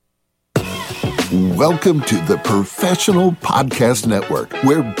Welcome to the Professional Podcast Network,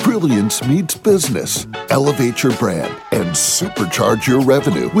 where brilliance meets business. Elevate your brand and supercharge your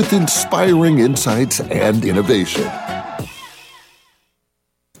revenue with inspiring insights and innovation.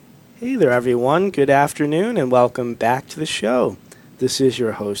 Hey there, everyone. Good afternoon, and welcome back to the show. This is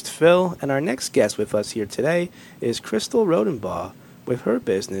your host, Phil, and our next guest with us here today is Crystal Rodenbaugh with her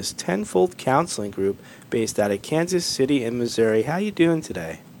business, Tenfold Counseling Group, based out of Kansas City in Missouri. How you doing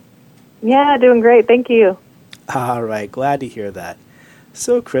today? Yeah, doing great. Thank you. All right, glad to hear that.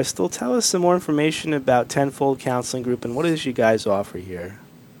 So, Crystal, tell us some more information about Tenfold Counseling Group and what it is you guys offer here.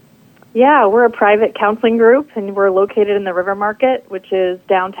 Yeah, we're a private counseling group, and we're located in the River Market, which is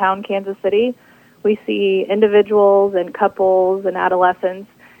downtown Kansas City. We see individuals and couples and adolescents,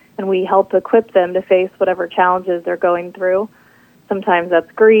 and we help equip them to face whatever challenges they're going through. Sometimes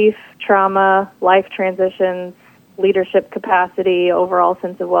that's grief, trauma, life transitions, leadership capacity, overall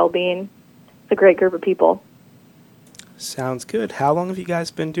sense of well-being. It's a great group of people. Sounds good. How long have you guys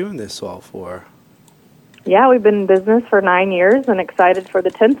been doing this all for? Yeah, we've been in business for 9 years and excited for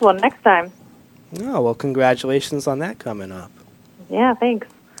the 10th one next time. Oh, well, congratulations on that coming up. Yeah, thanks.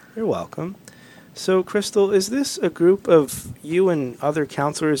 You're welcome. So, Crystal, is this a group of you and other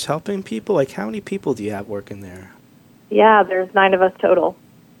counselors helping people? Like, how many people do you have working there? Yeah, there's 9 of us total.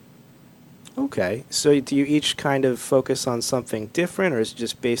 Okay. So do you each kind of focus on something different, or is it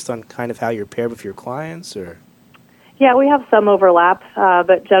just based on kind of how you're paired with your clients, or? Yeah, we have some overlap,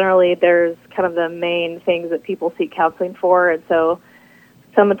 but generally there's kind of the main things that people seek counseling for, and so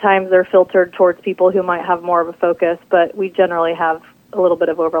sometimes they're filtered towards people who might have more of a focus, but we generally have a little bit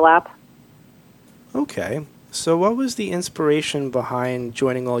of overlap. Okay. So what was the inspiration behind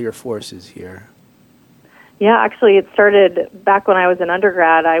joining all your forces here? Yeah, actually it started back when I was an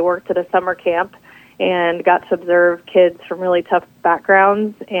undergrad. I worked at a summer camp and got to observe kids from really tough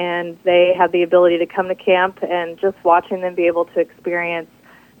backgrounds, and they had the ability to come to camp, and just watching them be able to experience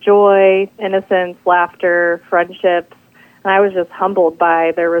joy, innocence, laughter, friendships. And I was just humbled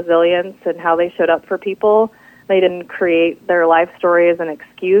by their resilience and how they showed up for people. They didn't create their life story as an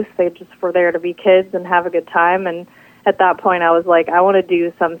excuse. They just were there to be kids and have a good time. And at that point, I was like, I want to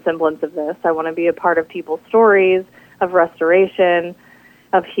do some semblance of this. I want to be a part of people's stories of restoration,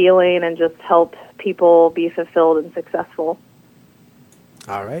 of healing, and just help people be fulfilled and successful.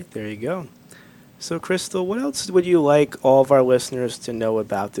 All right, there you go. So, Crystal, what else would you like all of our listeners to know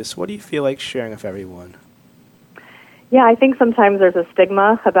about this? What do you feel like sharing with everyone? Yeah, I think sometimes there's a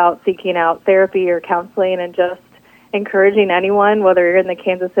stigma about seeking out therapy or counseling, and just encouraging anyone, whether you're in the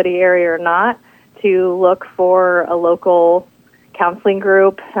Kansas City area or not, to look for a local counseling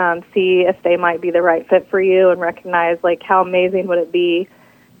group, see if they might be the right fit for you, and recognize, like, how amazing would it be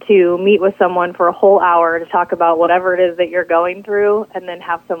to meet with someone for a whole hour to talk about whatever it is that you're going through, and then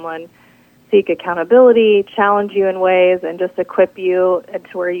have someone seek accountability, challenge you in ways, and just equip you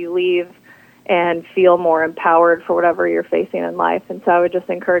to where you leave and feel more empowered for whatever you're facing in life. And so I would just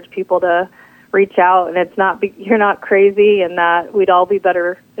encourage people to reach out, and it's not you're not crazy, and that we'd all be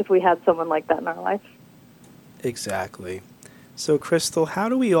better if we had someone like that in our life. Exactly. So, Crystal, how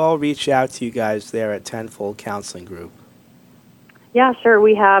do we all reach out to you guys there at Tenfold Counseling Group? Yeah, sure.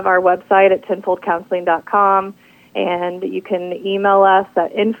 We have our website at tenfoldcounseling.com, and you can email us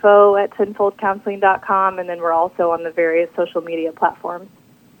at info@tenfoldcounseling.com, and then we're also on the various social media platforms.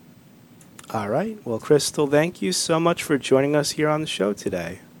 All right. Well, Crystal, thank you so much for joining us here on the show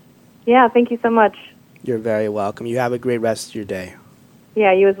today. Yeah, thank you so much. You're very welcome. You have a great rest of your day.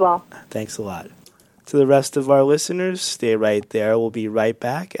 Yeah, you as well. Thanks a lot. To the rest of our listeners, stay right there. We'll be right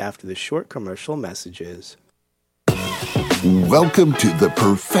back after the short commercial messages. Welcome to the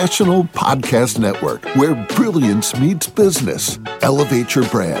Professional Podcast Network, where brilliance meets business. Elevate your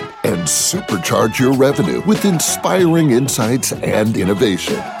brand and supercharge your revenue with inspiring insights and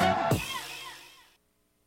innovation.